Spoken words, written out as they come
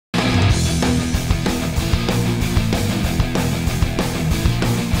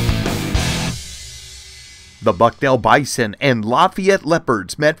The Bucknell Bison and Lafayette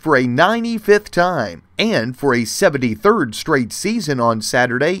Leopards met for a 95th time and for a 73rd straight season on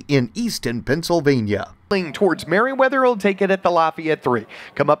Saturday in Easton, Pennsylvania. Towards Merriweather, he'll take it at the Lafayette 3.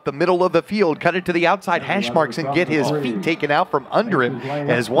 Come up the middle of the field, cut it to the outside hash marks and get his feet taken out from under him.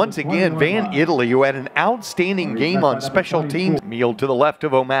 As once again, Van Italy, who had an outstanding game on special teams, Meal to the left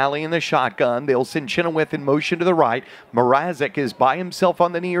of O'Malley in the shotgun. They'll send Chenoweth in motion to the right. Mrazek is by himself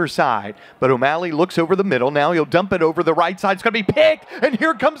on the near side, but O'Malley looks over the middle. Now he'll dump it over the right side. It's going to be picked, and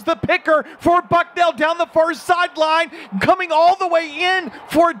here comes the picker for Bucknell down the far sideline, coming all the way in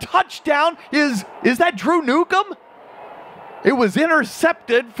for a touchdown. Is that Drew Newcomb? It was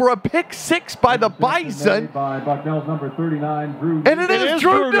intercepted for a pick six by the Bison. By Bucknell's number 39, Drew. And it is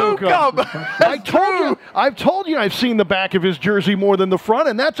Drew Newcomb. I've told you I've seen the back of his jersey more than the front,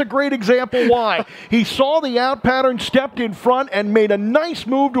 and that's a great example why. He saw the out pattern, stepped in front, and made a nice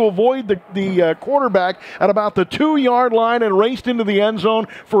move to avoid the quarterback at about the 2-yard line and raced into the end zone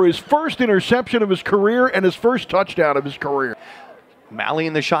for his first interception of his career and his first touchdown of his career. O'Malley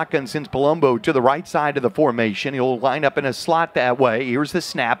in the shotgun sends Palumbo to the right side of the formation. He'll line up in a slot that way. Here's the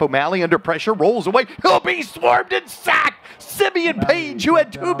snap. O'Malley under pressure, rolls away. He'll be swarmed and sacked. Simeon Page, who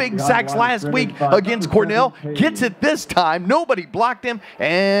had 2 big sacks last week against Cornell, gets it this time. Nobody blocked him,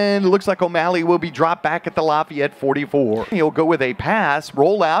 and it looks like O'Malley will be dropped back at the Lafayette 44. He'll go with a pass,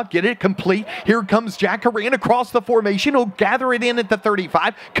 roll out, get it complete. Here comes Jack Horan across the formation. He'll gather it in at the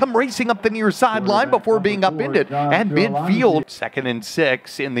 35, come racing up the near sideline before being upended at midfield. 2nd and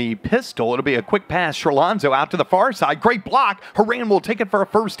 6 in the pistol. It'll be a quick pass. Sherlonzo out to the far side. Great block. Horan will take it for a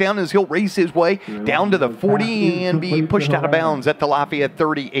first down as he'll race his way down to the 40 and be pushed out of bounds at the Lafayette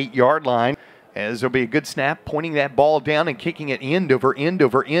 38-yard line. As there'll be a good snap, pointing that ball down and kicking it end over end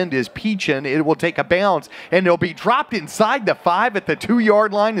is Peachin. It will take a bounce, and it'll be dropped inside the 5 at the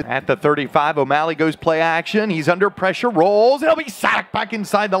 2-yard line. At the 35, O'Malley goes play action. He's under pressure, rolls. It'll be sacked back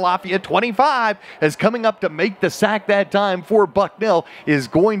inside the Lafayette 25. As coming up to make the sack that time for Bucknell is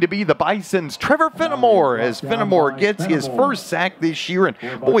going to be the Bison's Trevor Fenimore, as Fenimore gets his first sack this year.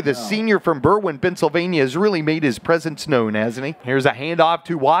 And boy, the senior from Berwyn, Pennsylvania has really made his presence known, hasn't he? Here's a handoff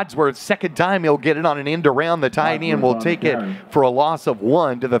to Wadsworth. Second time he'll get it on an end around. The tight end will take it for a loss of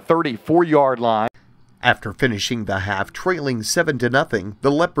 1 to the 34-yard line. After finishing the half trailing 7-0,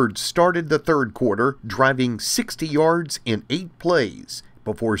 the Leopards started the third quarter driving 60 yards in 8 plays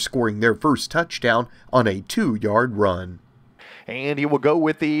before scoring their first touchdown on a 2-yard run. And he will go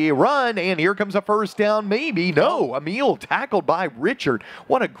with the run, and here comes a first down, maybe. No, Emil tackled by Richard.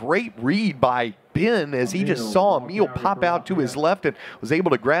 What a great read by Ben as he just saw Emil pop out to his left and was able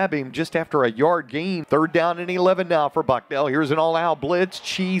to grab him just after a yard gain. 3rd down and 11 now for Bucknell. Here's an all-out blitz.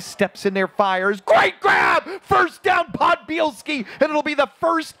 Cheese steps in there, fires. Great grab! First down, Podbielski, and it'll be the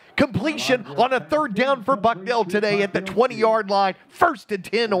first completion on a 3rd down for Bucknell today at the 20-yard line. 1st and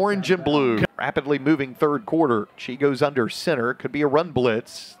 10, orange and blue. Rapidly moving third quarter. She goes under center. Could be a run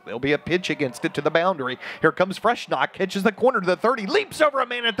blitz. There'll be a pitch against it to the boundary. Here comes Freshnock. Catches the corner to the 30. Leaps over a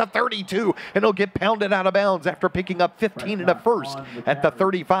man at the 32. And he'll get pounded out of bounds after picking up 15 and a first at the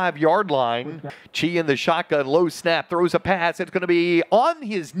 35-yard line. Chi in the shotgun. Low snap. Throws a pass. It's going to be on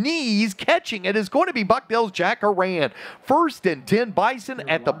his knees. Catching it is going to be Bucknell's Jack Horan. 1st and 10, Bison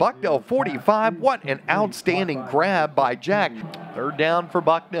at the Bucknell 45. What an outstanding grab by Jack. 3rd down for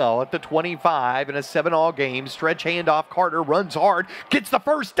Bucknell at the 25 in a 7-all game. Stretch handoff. Carter runs hard. Gets the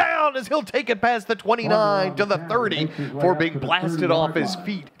first down as he'll take it past the 29 to the 30 for being blasted off his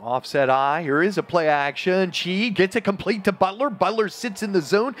feet. Offset eye. Here is a play action. Chi gets it complete to Butler. Butler sits in the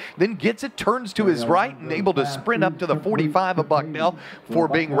zone, then gets it, turns to his right, and able to sprint up to the 45 of Bucknell for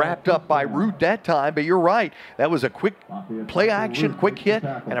being wrapped up by Root that time. But you're right. That was a quick play action, quick hit,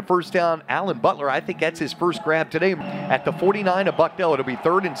 and a first down. Alan Butler, I think that's his first grab today at the 49 of Bucknell. It'll be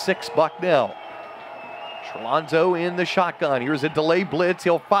 3rd and 6 Bucknell. Sherlonzo in the shotgun. Here's a delay blitz.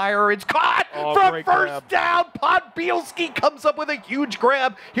 He'll fire. It's caught for first down. Podbielski comes up with a huge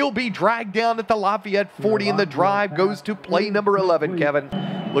grab. He'll be dragged down at the Lafayette 40, and the drive goes to play number 11, Kevin.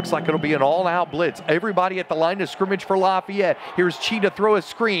 Looks like it'll be an all-out blitz. Everybody at the line of scrimmage for Lafayette. Here's Chi to throw a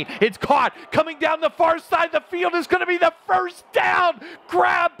screen. It's caught. Coming down the far side of the field is going to be the first down.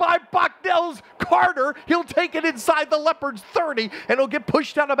 Grab by Bucknell's Carter. He'll take it inside the Leopards 30, and he'll get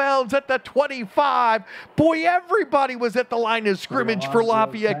pushed out of bounds at the 25. Boy, everybody was at the line of scrimmage for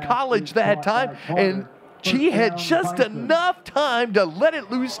Lafayette College that time, and Chi had just enough time to let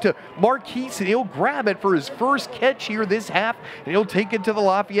it loose to Marquise, and he'll grab it for his first catch here this half, and he'll take it to the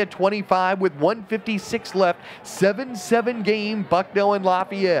Lafayette 25 with 1:56 left. 7-7 game, Bucknell and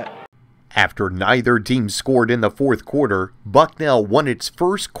Lafayette. After neither team scored in the fourth quarter, Bucknell won its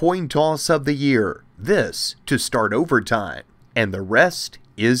first coin toss of the year. this to start overtime, and the rest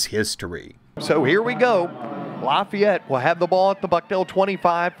is history. So here we go. Lafayette will have the ball at the Bucknell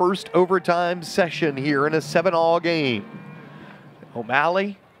 25, first overtime session here in a 7-all game.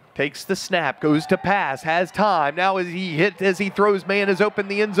 O'Malley takes the snap, goes to pass, has time. Now as he throws, man is open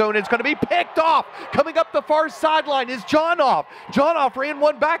the end zone. It's going to be picked off. Coming up the far sideline is Johnoff. Johnoff ran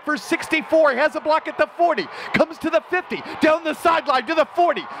one back for 64. He has a block at the 40. Comes to the 50. Down the sideline to the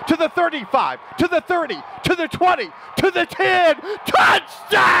 40, to the 35, to the 30, to the 20, to the 10.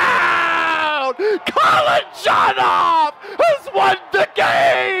 Touchdown! Colin Johnoff has won the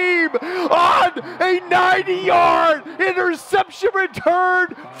game on a 90-yard interception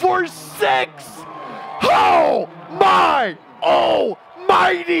return for 6. Oh my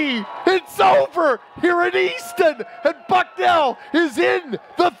almighty! It's over here in Easton, and Bucknell is in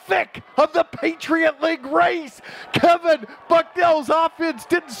the thick of the Patriot League race. Kevin, Bucknell's offense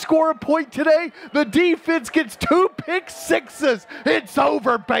didn't score a point today. The defense gets 2 pick sixes. It's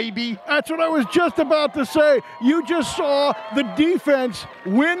over, baby. That's what I was just about to say. You just saw the defense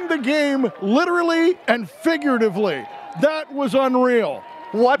win the game literally and figuratively. That was unreal.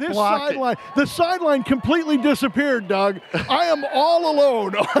 What this blocked sideline? The sideline completely disappeared, Doug. I am all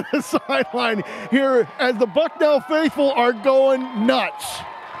alone on the sideline here as the Bucknell faithful are going nuts.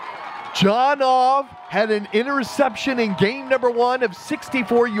 Johnoff had an interception in game number 1 of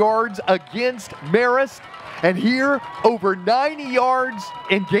 64 yards against Marist. And here, over 90 yards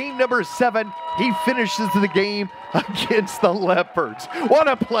in game number 7, he finishes the game against the Leopards. What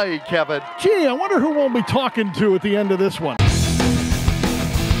a play, Kevin. Gee, I wonder who we'll be talking to at the end of this one.